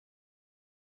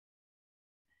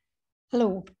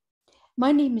Hello,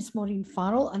 my name is Maureen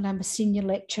Farrell and I'm a senior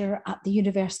lecturer at the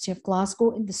University of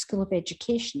Glasgow in the School of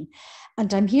Education,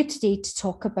 and I'm here today to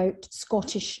talk about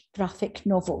Scottish graphic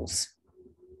novels.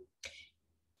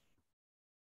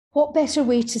 What better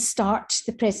way to start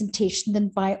the presentation than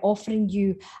by offering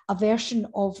you a version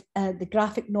of the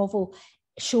graphic novel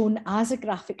shown as a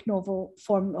graphic novel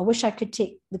form. I wish I could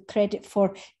take the credit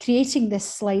for creating this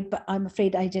slide, but I'm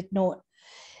afraid I did not.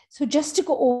 So just to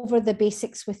go over the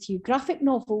basics with you, graphic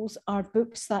novels are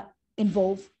books that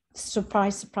involve,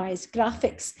 surprise, surprise,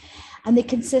 graphics, and they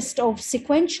consist of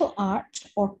sequential art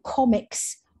or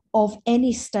comics of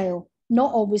any style,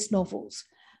 not always novels,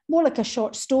 more like a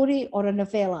short story or a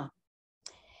novella.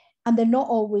 And they're not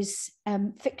always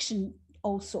fiction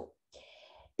also.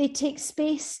 They take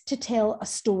space to tell a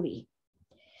story.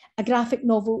 A graphic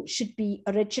novel should be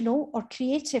original or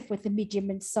creative with the medium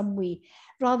in some way,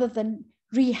 rather than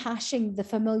rehashing the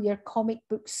familiar comic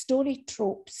book story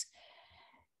tropes.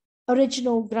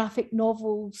 Original graphic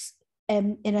novels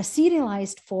in a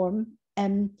serialized form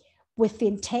with the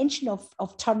intention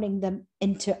of turning them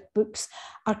into books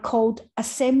are called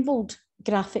assembled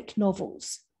graphic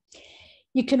novels.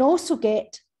 You can also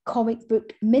get comic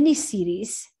book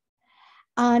miniseries,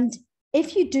 and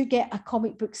if you do get a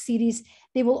comic book series,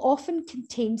 they will often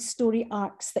contain story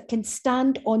arcs that can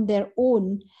stand on their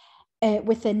own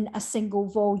within a single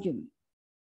volume.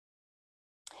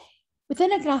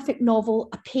 Within a graphic novel,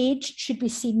 a page should be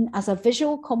seen as a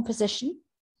visual composition,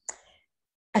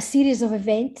 a series of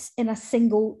events in a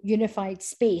single unified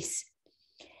space.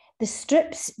 The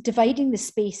strips dividing the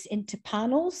space into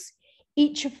panels,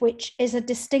 each of which is a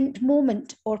distinct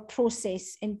moment or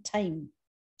process in time.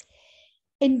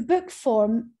 In book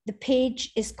form, the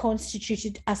page is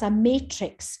constituted as a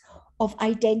matrix of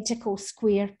identical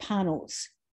square panels.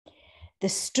 The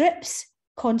strips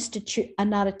constitute a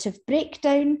narrative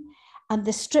breakdown, and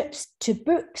the strips to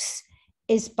books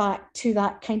is back to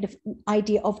that kind of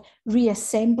idea of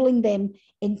reassembling them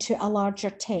into a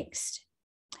larger text.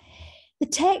 The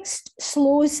text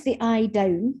slows the eye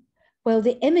down, while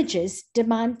the images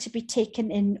demand to be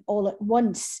taken in all at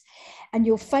once. And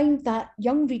you'll find that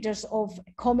young readers of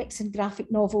comics and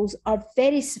graphic novels are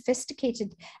very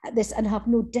sophisticated at this and have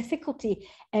no difficulty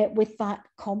with that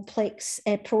complex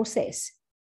process.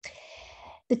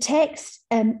 The text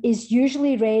is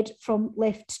usually read from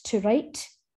left to right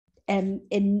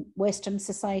in Western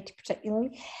society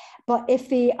particularly. But if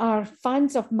they are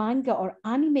fans of manga or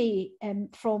anime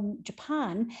from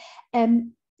Japan,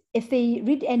 if they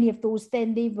read any of those,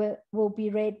 then they will be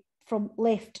read from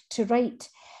left to right.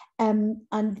 And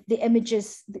the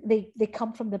images, they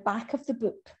come from the back of the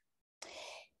book.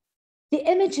 The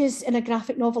images in a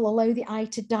graphic novel allow the eye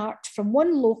to dart from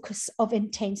one locus of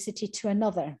intensity to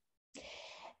another.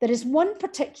 There is one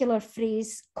particular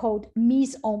phrase called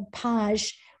mise en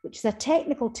page, which is a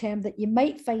technical term that you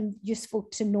might find useful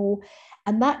to know,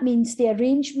 and that means the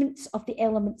arrangements of the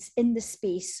elements in the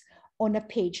space on a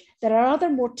page. There are other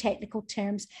more technical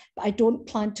terms, but I don't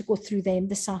plan to go through them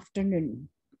this afternoon.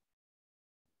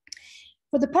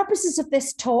 For the purposes of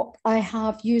this talk, I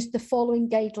have used the following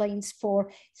guidelines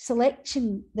for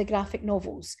selecting the graphic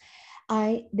novels.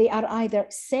 They are either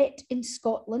set in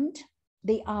Scotland,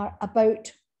 they are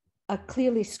about a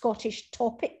clearly Scottish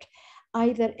topic,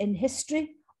 either in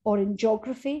history or in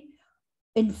geography,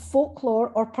 in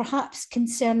folklore, or perhaps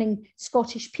concerning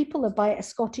Scottish people, about a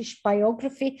Scottish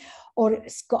biography, or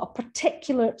it's got a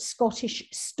particular Scottish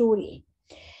story.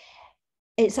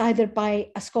 It's either by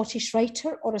a Scottish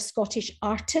writer or a Scottish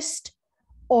artist,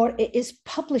 or it is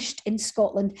published in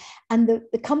Scotland. And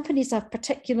the companies I've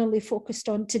particularly focused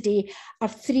on today are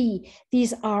three.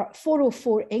 These are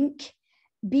 404 Inc.,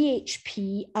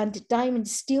 BHP, and Diamond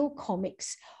Steel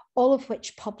Comics, all of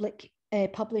which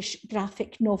publish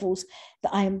graphic novels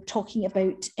that I am talking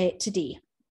about today.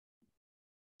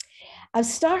 I've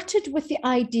started with the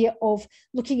idea of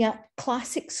looking at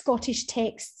classic Scottish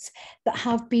texts that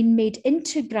have been made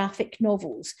into graphic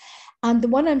novels. And the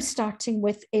one I'm starting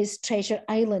with is Treasure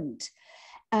Island.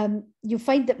 You'll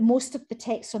find that most of the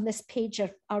texts on this page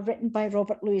are written by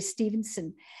Robert Louis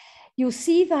Stevenson. You'll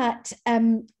see that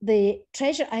the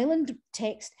Treasure Island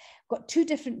text got two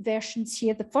different versions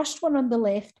here. The first one on the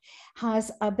left has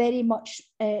a very much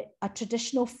a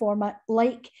traditional format,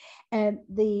 like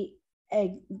the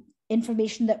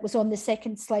information that was on the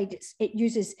second slide. It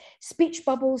uses speech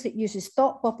bubbles, it uses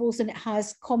thought bubbles, and it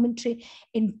has commentary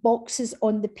in boxes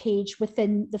on the page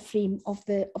within the frame of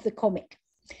the comic.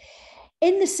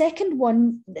 In the second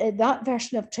one, that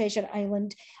version of Treasure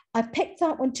Island, I picked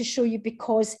that one to show you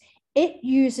because it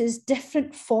uses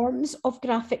different forms of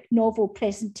graphic novel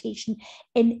presentation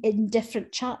in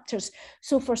different chapters.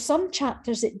 So for some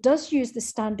chapters, it does use the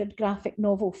standard graphic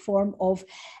novel form of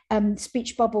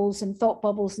speech bubbles and thought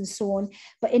bubbles and so on.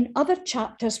 But in other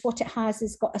chapters, what it has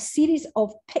is got a series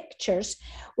of pictures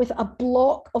with a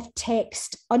block of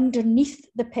text underneath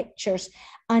the pictures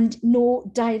and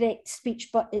no direct speech,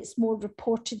 but it's more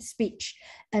reported speech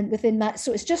and within that.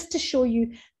 So it's just to show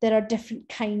you there are different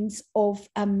kinds of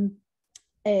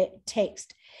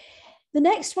text. The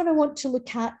next one I want to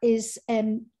look at is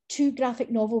two graphic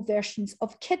novel versions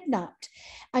of Kidnapped.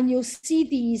 And you'll see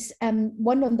these,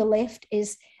 one on the left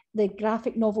is the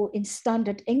graphic novel in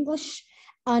standard English,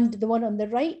 and the one on the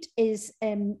right is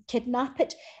Kidnap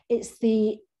It. It's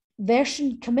the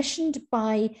version commissioned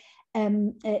by,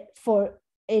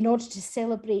 in order to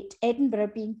celebrate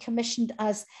Edinburgh being commissioned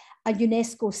as a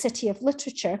UNESCO City of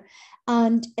Literature.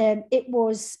 And it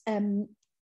was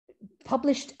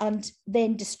published and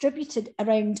then distributed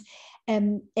around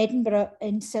Edinburgh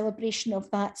in celebration of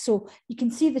that. So you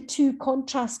can see the two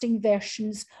contrasting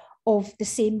versions of the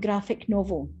same graphic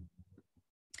novel.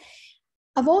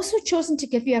 I've also chosen to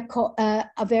give you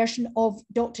a version of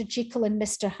Dr. Jekyll and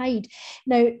Mr. Hyde.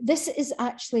 Now, this is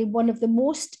actually one of the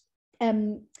most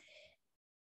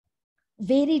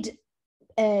varied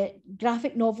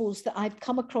graphic novels that I've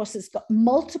come across. It's got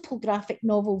multiple graphic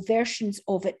novel versions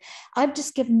of it. I've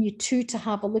just given you two to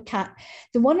have a look at.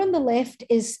 The one on the left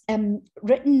is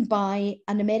written by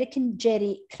an American,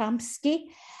 Jerry Kramsky,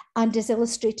 and is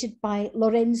illustrated by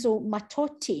Lorenzo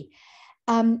Mattotti.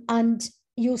 And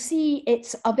you'll see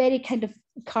it's a very kind of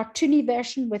cartoony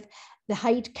version with the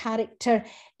Hyde character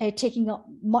taking up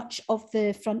much of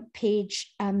the front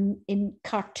page in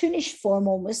cartoonish form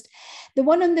almost. The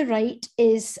one on the right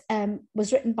is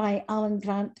was written by Alan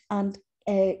Grant and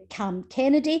Cam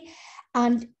Kennedy.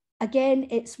 And again,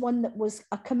 it's one that was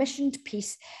a commissioned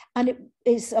piece, and it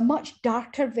is a much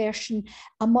darker version,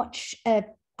 a much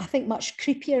I think much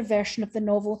creepier version of the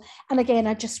novel. And again,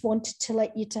 I just wanted to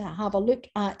let you to have a look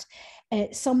at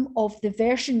some of the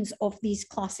versions of these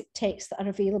classic texts that are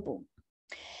available.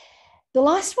 The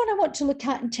last one I want to look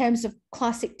at in terms of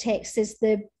classic texts is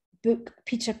the book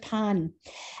Peter Pan.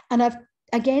 And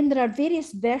again, there are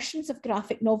various versions of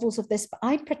graphic novels of this, but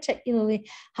I particularly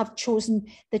have chosen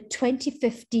the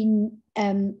 2015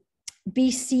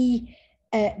 BC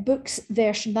Books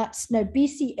version. That's now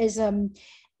BC is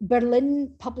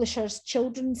Berlin Publishers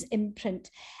Children's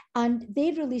Imprint, and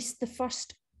they released the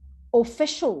first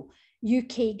official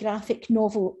UK graphic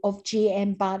novel of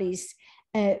J.M. Barrie's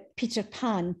Peter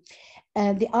Pan.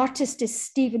 The artist is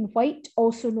Stephen White,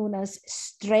 also known as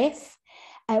Streff,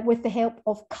 with the help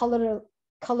of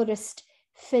colorist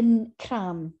Finn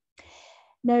Cram.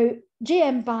 Now,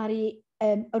 J.M. Barrie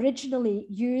originally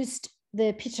used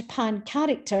the Peter Pan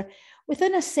character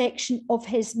within a section of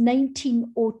his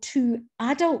 1902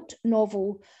 adult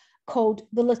novel called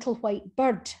The Little White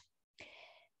Bird,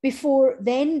 before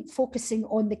then focusing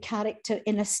on the character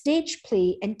in a stage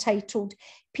play entitled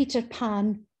Peter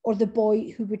Pan or the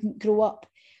Boy Who Wouldn't Grow Up,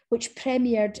 which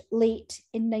premiered late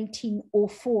in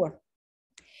 1904.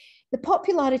 The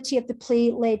popularity of the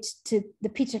play led to the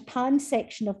Peter Pan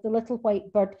section of The Little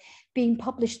White Bird being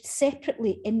published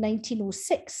separately in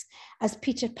 1906 as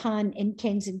Peter Pan in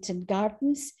Kensington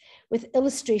Gardens, with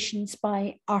illustrations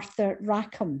by Arthur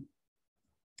Rackham.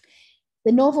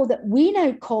 The novel that we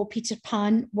now call Peter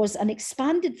Pan was an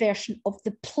expanded version of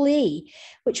the play,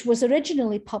 which was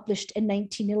originally published in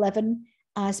 1911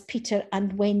 as Peter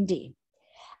and Wendy.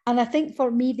 And I think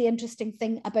for me, the interesting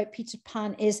thing about Peter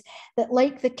Pan is that,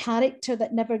 like the character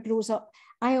that never grows up,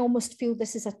 I almost feel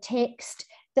this is a text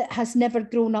that has never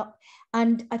grown up.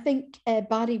 And I think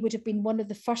Barrie would have been one of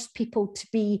the first people to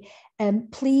be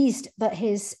pleased that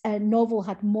his novel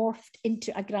had morphed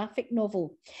into a graphic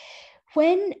novel.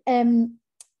 When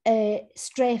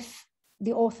Streff,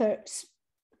 the author,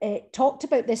 talked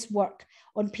about this work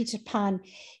on Peter Pan,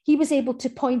 he was able to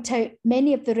point out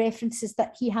many of the references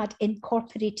that he had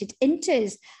incorporated into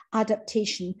his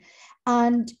adaptation.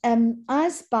 And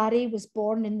as Barrie was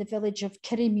born in the village of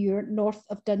Kirriemuir, north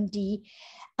of Dundee,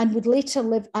 and would later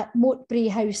live at Moatbrae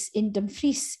House in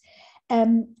Dumfries,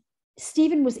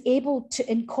 Stephen was able to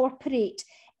incorporate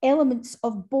elements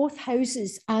of both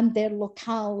houses and their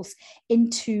locales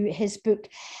into his book.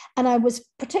 And I was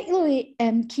particularly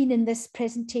keen in this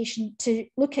presentation to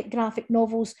look at graphic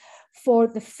novels for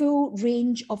the full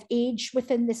range of age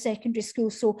within the secondary school.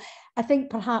 So I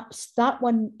think perhaps that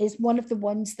one is one of the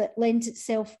ones that lends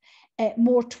itself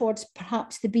more towards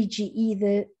perhaps the BGE,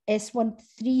 the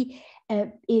S1-3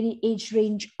 age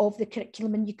range of the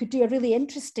curriculum. And you could do a really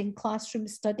interesting classroom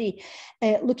study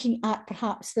looking at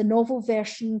perhaps the novel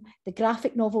version, the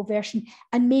graphic novel version,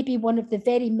 and maybe one of the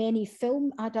very many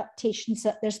film adaptations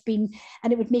that there's been,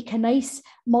 and it would make a nice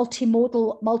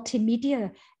multimodal,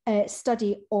 multimedia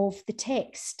study of the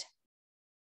text.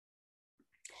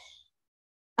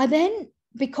 And then,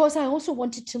 because I also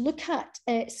wanted to look at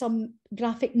some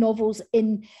graphic novels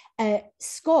in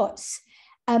Scots,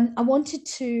 I wanted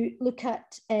to look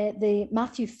at the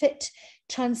Matthew Fitt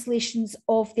translations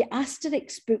of the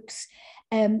Asterix books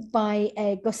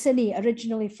by Goscinny,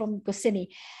 originally from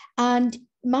Goscinny. And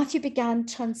Matthew began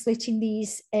translating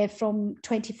these from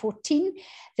 2014.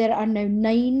 There are now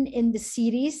 9 in the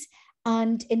series.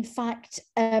 And in fact,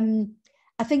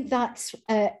 I think that's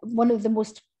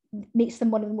makes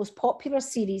them one of the most popular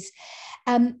series.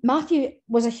 Matthew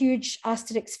was a huge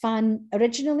Asterix fan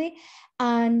originally,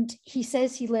 and he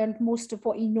says he learned most of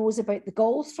what he knows about the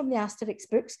Gauls from the Asterix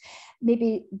books,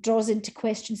 maybe draws into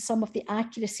question some of the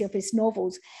accuracy of his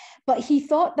novels. But he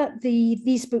thought that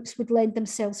these books would lend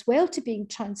themselves well to being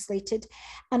translated.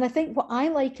 And I think what I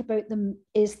like about them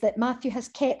is that Matthew has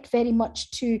kept very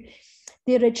much to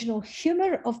the original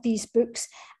humour of these books,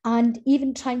 and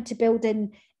even trying to build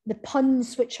in the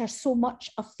puns, which are so much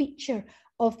a feature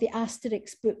of the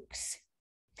Asterix books.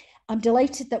 I'm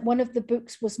delighted that one of the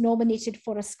books was nominated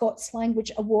for a Scots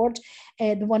Language Award,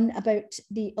 the one about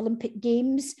the Olympic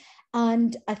Games.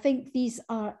 And I think these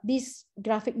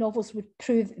graphic novels would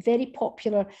prove very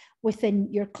popular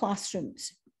within your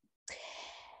classrooms.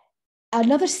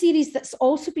 Another series that's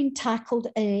also been tackled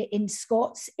in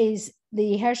Scots is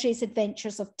the Hergé's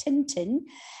Adventures of Tintin.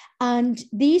 And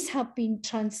these have been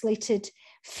translated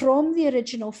from the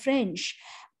original French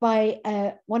by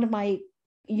one of my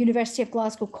University of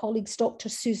Glasgow colleagues, Dr.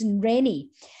 Susan Rennie.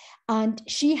 And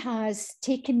she has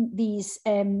taken these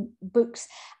books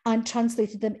and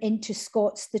translated them into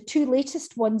Scots. The 2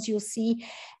 latest ones you'll see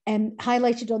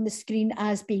highlighted on the screen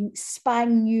as being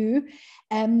spang new,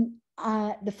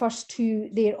 the first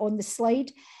 2 there on the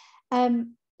slide.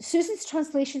 Susan's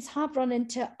translations have run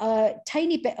into a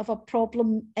tiny bit of a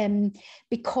problem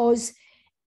because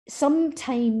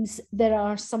sometimes there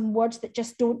are some words that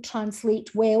just don't translate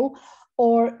well,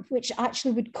 or which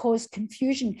actually would cause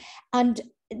confusion. And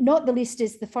not the least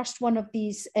is the first one of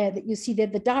these that you see there,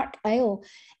 the Dark Isle,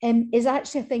 is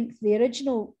actually, I think, the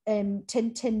original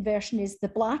Tintin version is the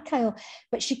Black Isle,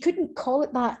 but she couldn't call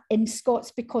it that in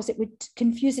Scots because it would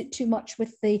confuse it too much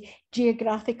with the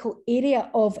geographical area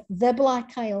of the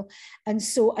Black Isle. And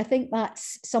so I think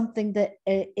that's something that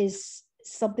is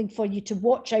something for you to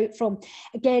watch out from.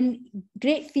 Again,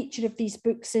 great feature of these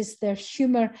books is their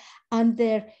humour and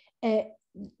their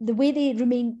the way they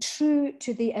remain true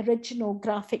to the original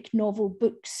graphic novel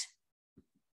books.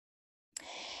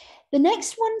 The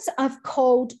next ones I've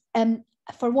called,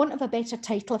 for want of a better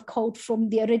title, I've called From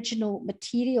the Original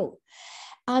Material.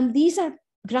 And these are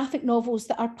graphic novels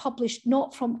that are published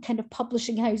not from kind of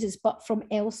publishing houses, but from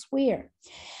elsewhere.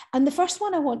 And the first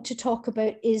one I want to talk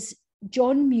about is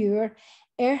John Muir,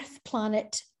 Earth,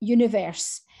 Planet,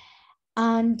 Universe.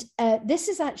 And this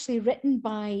is actually written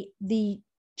by the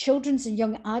children's and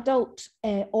young adult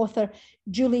author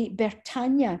Julie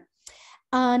Bertagna.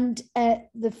 And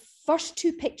the first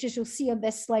 2 pictures you'll see on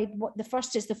this slide, the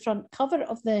first is the front cover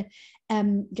of the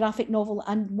graphic novel,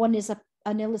 and one is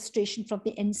an illustration from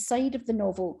the inside of the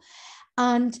novel.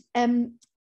 And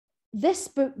this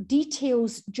book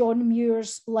details John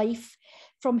Muir's life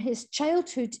from his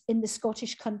childhood in the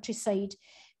Scottish countryside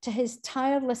to his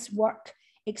tireless work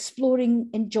exploring,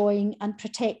 enjoying, and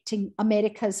protecting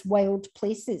America's wild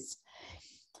places.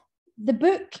 The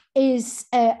book is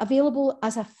available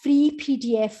as a free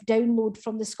PDF download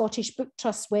from the Scottish Book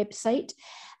Trust website.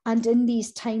 And in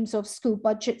these times of school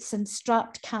budgets and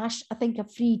strapped cash, I think a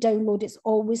free download is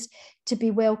always to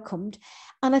be welcomed.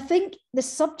 And I think the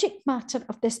subject matter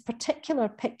of this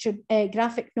particular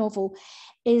graphic novel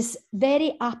is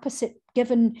very apposite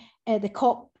given the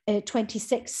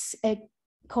COP26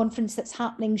 conference that's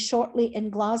happening shortly in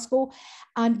Glasgow,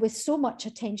 and with so much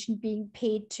attention being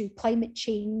paid to climate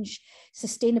change,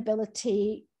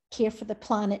 sustainability, care for the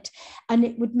planet. And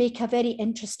it would make a very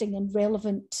interesting and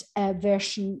relevant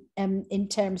version in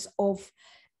terms of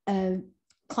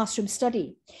classroom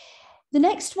study. The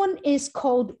next one is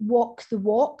called Walk the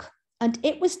Walk, and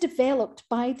it was developed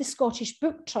by the Scottish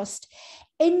Book Trust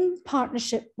in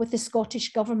partnership with the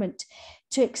Scottish Government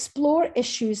to explore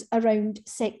issues around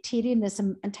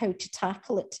sectarianism and how to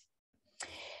tackle it.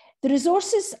 The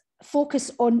resources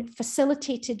focus on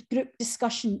facilitated group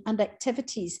discussion and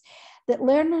activities that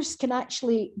learners can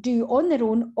actually do on their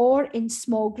own or in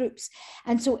small groups.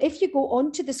 And so if you go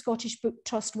onto the Scottish Book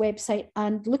Trust website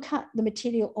and look at the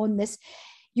material on this,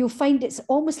 you'll find it's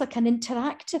almost like an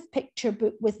interactive picture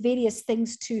book with various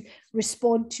things to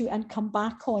respond to and come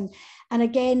back on. And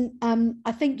again,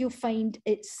 I think you'll find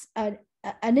it's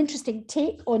an interesting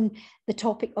take on the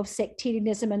topic of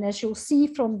sectarianism. And as you'll see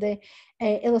from the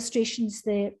illustrations,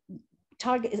 the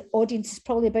target audience is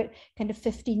probably about kind of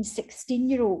 15,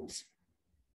 16-year-olds.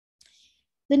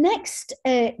 The next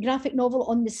graphic novel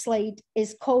on the slide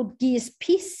is called Gay's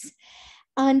Peace.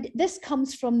 And this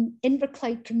comes from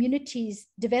Inverclyde Communities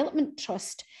Development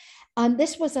Trust. And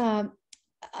this was an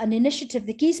initiative.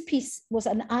 The Gay's Peace was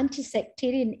an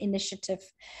anti-sectarian initiative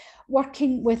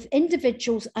working with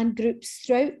individuals and groups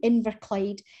throughout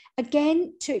Inverclyde,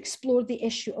 again, to explore the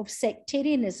issue of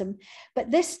sectarianism,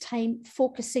 but this time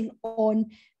focusing on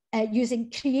using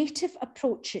creative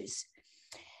approaches.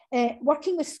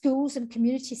 Working with schools and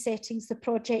community settings, the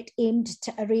project aimed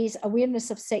to raise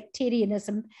awareness of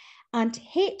sectarianism and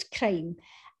hate crime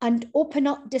and open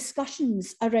up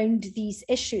discussions around these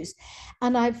issues.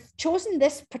 And I've chosen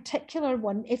this particular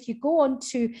one. If you go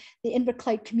onto the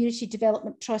Inverclyde Community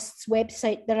Development Trust's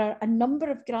website, there are a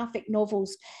number of graphic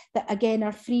novels that, again,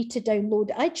 are free to download.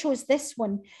 I chose this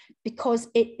one because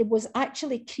it was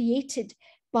actually created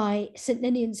by St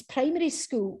Ninian's Primary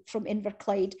School from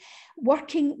Inverclyde,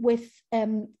 working with,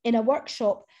 in a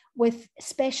workshop with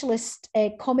specialist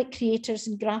comic creators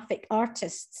and graphic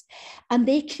artists. And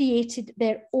they created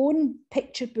their own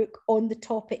picture book on the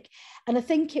topic. And I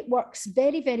think it works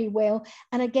very, very well.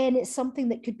 And again, it's something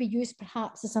that could be used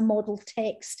perhaps as a model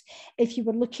text if you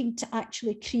were looking to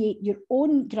actually create your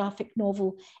own graphic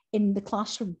novel in the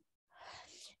classroom.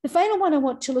 The final one I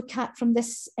want to look at from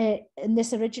this in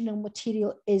this original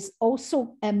material is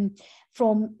also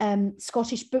from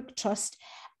Scottish Book Trust.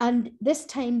 And this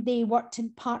time they worked in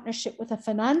partnership with a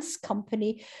finance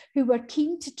company who were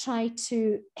keen to try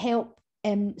to help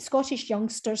Scottish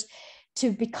youngsters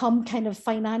to become kind of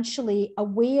financially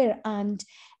aware. And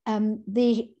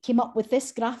they came up with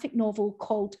this graphic novel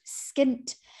called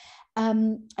Skint.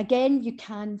 Again, you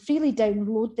can freely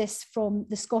download this from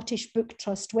the Scottish Book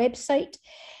Trust website.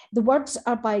 The words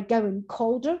are by Gowan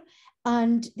Calder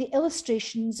and the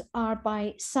illustrations are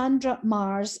by Sandra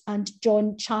Mars and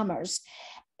John Chalmers,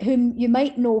 whom you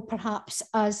might know perhaps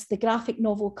as the graphic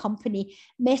novel company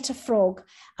Metafrog.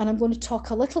 And I'm going to talk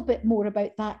a little bit more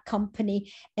about that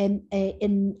company in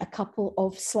a couple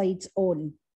of slides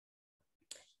on.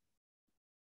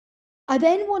 I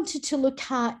then wanted to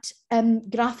look at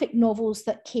graphic novels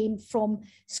that came from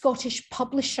Scottish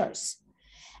publishers.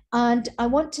 And I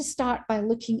want to start by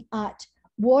looking at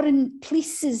Warren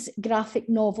Pleece's graphic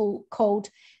novel called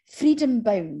Freedom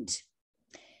Bound,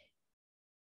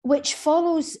 which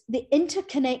follows the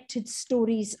interconnected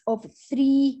stories of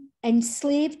 3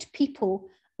 enslaved people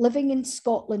living in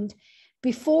Scotland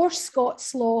before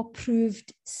Scots law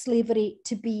proved slavery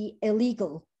to be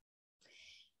illegal.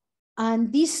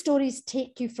 And these stories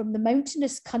take you from the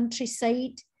mountainous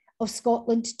countryside of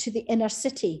Scotland to the inner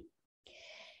city.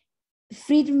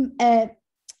 Freedom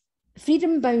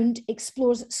Bound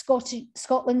explores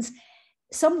Scotland's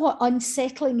somewhat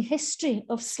unsettling history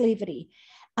of slavery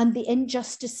and the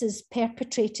injustices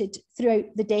perpetrated throughout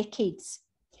the decades.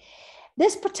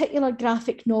 This particular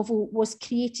graphic novel was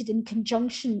created in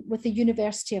conjunction with the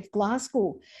University of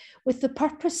Glasgow with the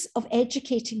purpose of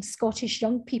educating Scottish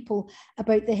young people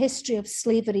about the history of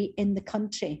slavery in the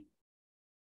country.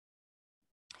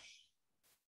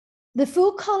 The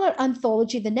full colour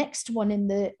anthology, the next one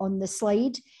on the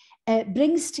slide,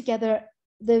 brings together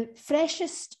the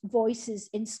freshest voices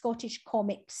in Scottish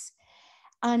comics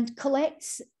and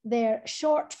collects their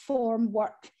short form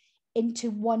work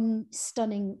into one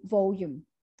stunning volume.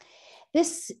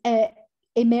 This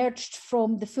emerged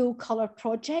from the Full Colour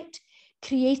project,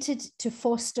 created to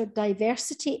foster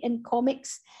diversity in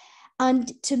comics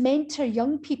and to mentor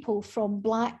young people from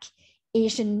Black,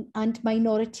 Asian and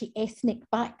minority ethnic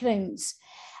backgrounds.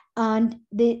 And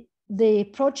the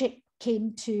project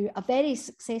came to a very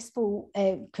successful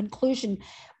conclusion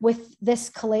with this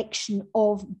collection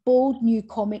of bold new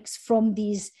comics from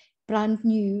these brand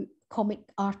new comic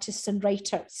artists and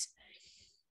writers.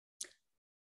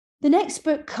 The next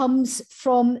book comes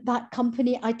from that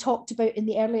company I talked about in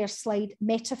the earlier slide,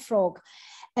 Metafrog.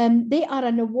 They are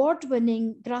an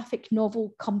award-winning graphic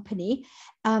novel company,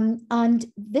 and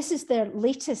this is their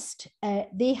latest.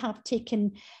 They have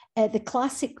taken the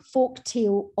classic folk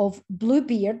tale of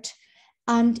Bluebeard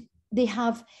and they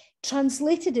have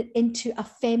translated it into a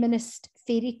feminist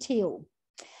fairy tale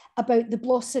about the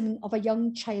blossoming of a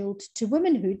young child to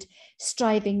womanhood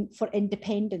striving for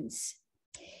independence.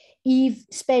 Eve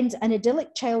spends an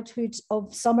idyllic childhood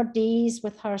of summer days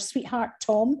with her sweetheart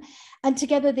Tom, and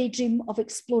together they dream of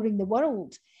exploring the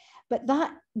world. But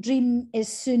that dream is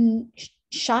soon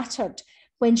shattered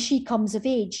when she comes of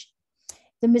age.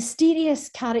 The mysterious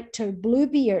character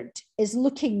Bluebeard is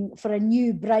looking for a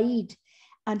new bride,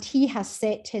 and he has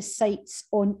set his sights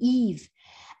on Eve.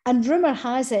 And rumour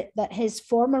has it that his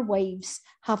former wives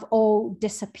have all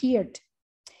disappeared.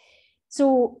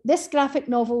 So this graphic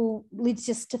novel leads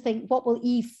us to think, what will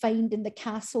Eve find in the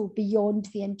castle beyond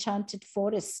the enchanted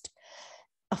forest?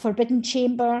 A forbidden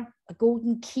chamber, a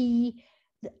golden key,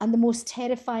 and the most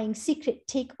terrifying secret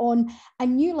take on a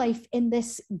new life in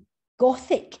this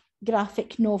Gothic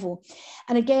graphic novel.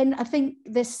 And again, I think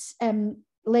this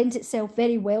lends itself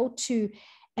very well to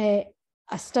a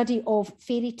study of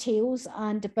fairy tales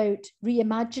and about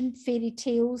reimagined fairy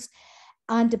tales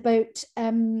and about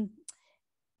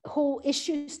whole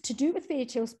issues to do with fairy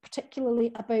tales,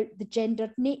 particularly about the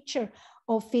gendered nature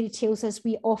of fairy tales as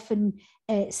we often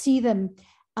see them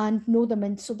and know them.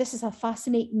 And so this is a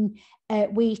fascinating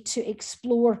way to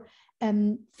explore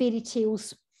fairy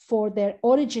tales for their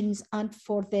origins and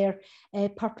for their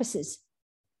purposes.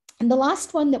 And the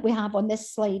last one that we have on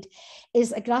this slide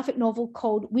is a graphic novel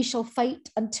called We Shall Fight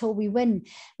Until We Win.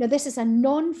 Now, this is a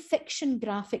non-fiction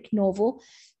graphic novel,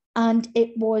 and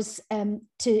it was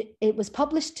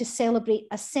published to celebrate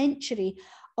a century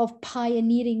of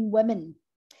pioneering women,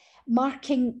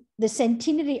 marking the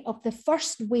centenary of the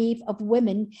first wave of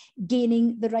women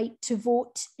gaining the right to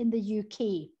vote in the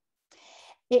UK.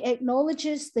 It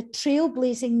acknowledges the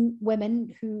trailblazing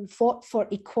women who fought for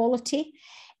equality.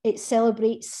 It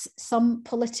celebrates some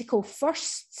political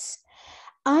firsts,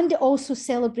 and it also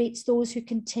celebrates those who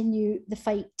continue the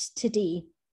fight today.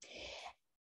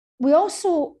 We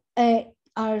also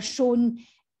are shown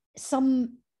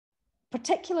some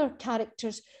particular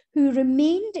characters who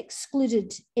remained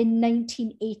excluded in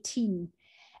 1918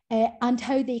 and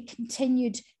how they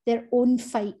continued their own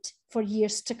fight for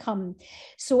years to come.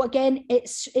 So again,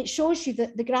 it shows you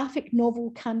that the graphic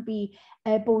novel can be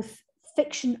both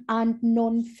fiction and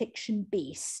non-fiction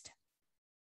based.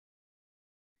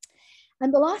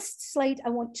 And the last slide I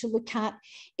want to look at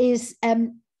is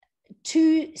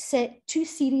two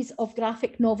series of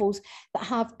graphic novels that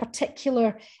have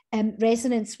particular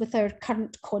resonance with our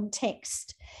current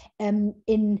context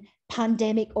in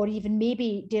pandemic, or even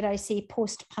maybe, dare I say,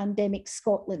 post-pandemic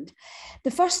Scotland.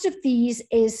 The first of these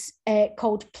is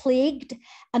called Plagued,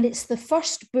 and it's the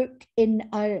first book in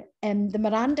the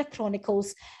Miranda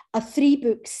Chronicles, a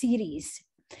 3-book series.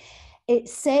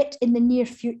 It's set in the near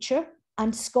future,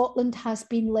 and Scotland has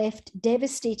been left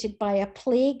devastated by a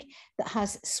plague that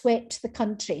has swept the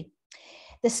country.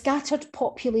 The scattered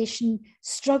population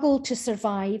struggle to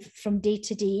survive from day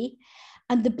to day,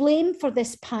 and the blame for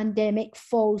this pandemic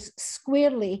falls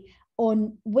squarely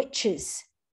on witches,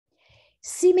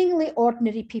 seemingly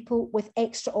ordinary people with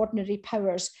extraordinary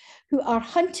powers who are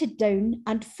hunted down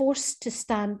and forced to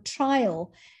stand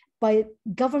trial by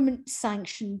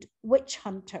government-sanctioned witch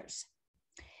hunters.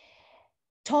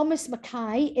 Thomas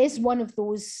Mackay is one of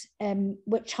those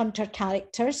witch hunter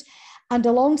characters, and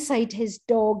alongside his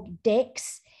dog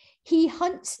Dex, he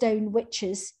hunts down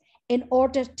witches in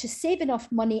order to save enough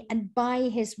money and buy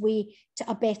his way to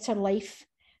a better life,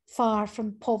 far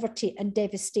from poverty and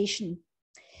devastation.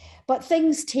 But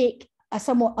things take a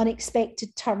somewhat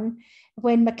unexpected turn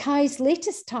when Mackay's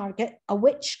latest target, a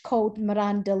witch called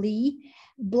Miranda Lee,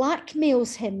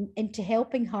 blackmails him into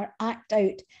helping her act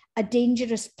out a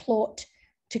dangerous plot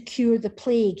to cure the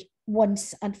plague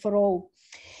once and for all.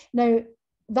 Now,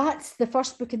 that's the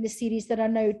first book in the series. There are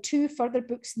now 2 further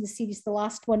books in the series, the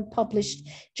last one published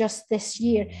just this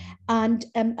year. And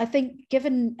I think,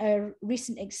 given our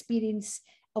recent experience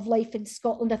of life in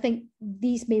Scotland, I think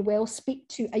these may well speak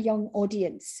to a young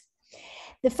audience.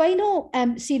 The final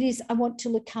series I want to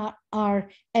look at are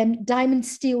Diamond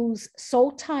Steele's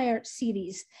Saltire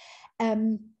series.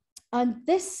 And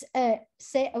this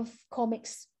set of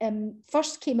comics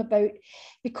first came about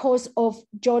because of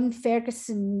John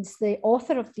Ferguson's, the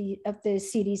author of the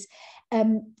series,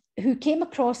 who came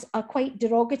across a quite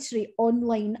derogatory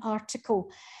online article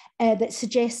that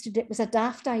suggested it was a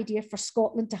daft idea for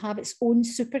Scotland to have its own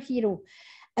superhero,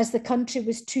 as the country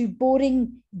was too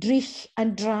boring, dreich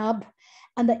and drab,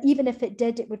 and that even if it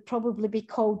did, it would probably be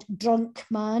called Drunk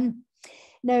Man.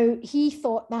 Now, he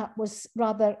thought that was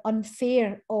rather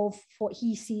unfair of what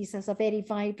he sees as a very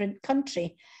vibrant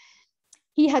country.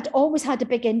 He had always had a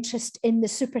big interest in the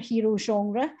superhero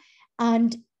genre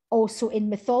and also in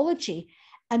mythology.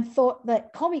 and thought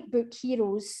that comic book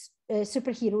heroes,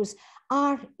 superheroes,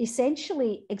 are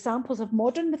essentially examples of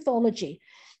modern mythology.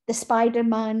 The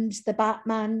Spider-Mans, the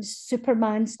Batmans,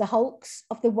 Supermans, the Hulks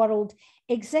of the world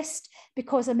exist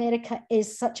because America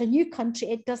is such a new country.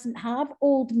 It doesn't have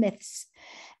old myths,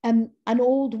 an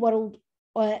old world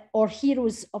or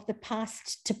heroes of the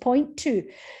past to point to.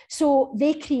 So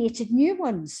they created new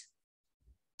ones.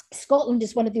 Scotland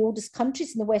is one of the oldest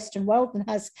countries in the Western world and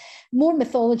has more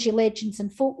mythology, legends,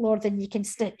 and folklore than you can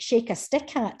shake a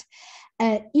stick at,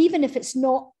 even if it's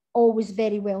not always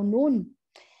very well known.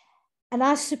 And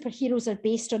as superheroes are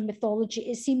based on mythology,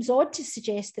 it seems odd to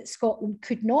suggest that Scotland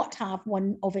could not have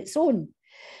one of its own.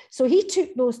 So he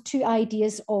took those two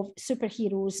ideas of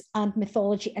superheroes and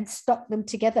mythology and stuck them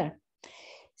together.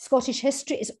 Scottish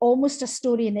history is almost a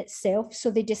story in itself,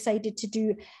 so they decided to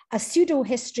do a pseudo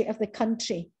history of the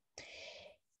country.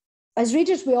 As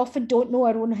readers, we often don't know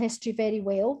our own history very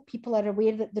well. People are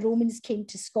aware that the Romans came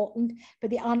to Scotland, but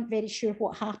they aren't very sure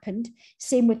what happened.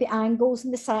 Same with the Angles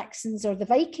and the Saxons or the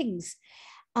Vikings.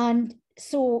 And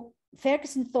so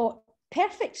Ferguson thought,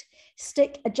 perfect,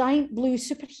 stick a giant blue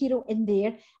superhero in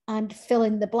there and fill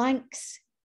in the blanks.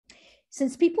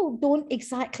 Since people don't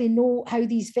exactly know how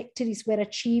these victories were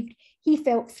achieved, he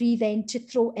felt free then to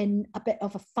throw in a bit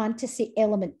of a fantasy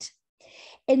element.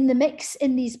 In the mix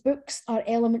in these books are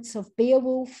elements of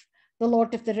Beowulf, The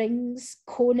Lord of the Rings,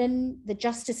 Conan, the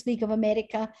Justice League of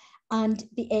America, and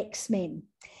the X-Men.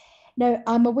 Now,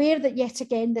 I'm aware that yet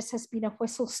again, this has been a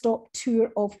whistle-stop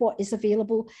tour of what is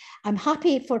available. I'm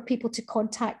happy for people to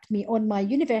contact me on my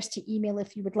university email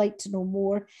if you would like to know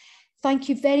more. Thank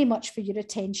you very much for your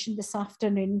attention this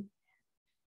afternoon.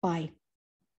 Bye.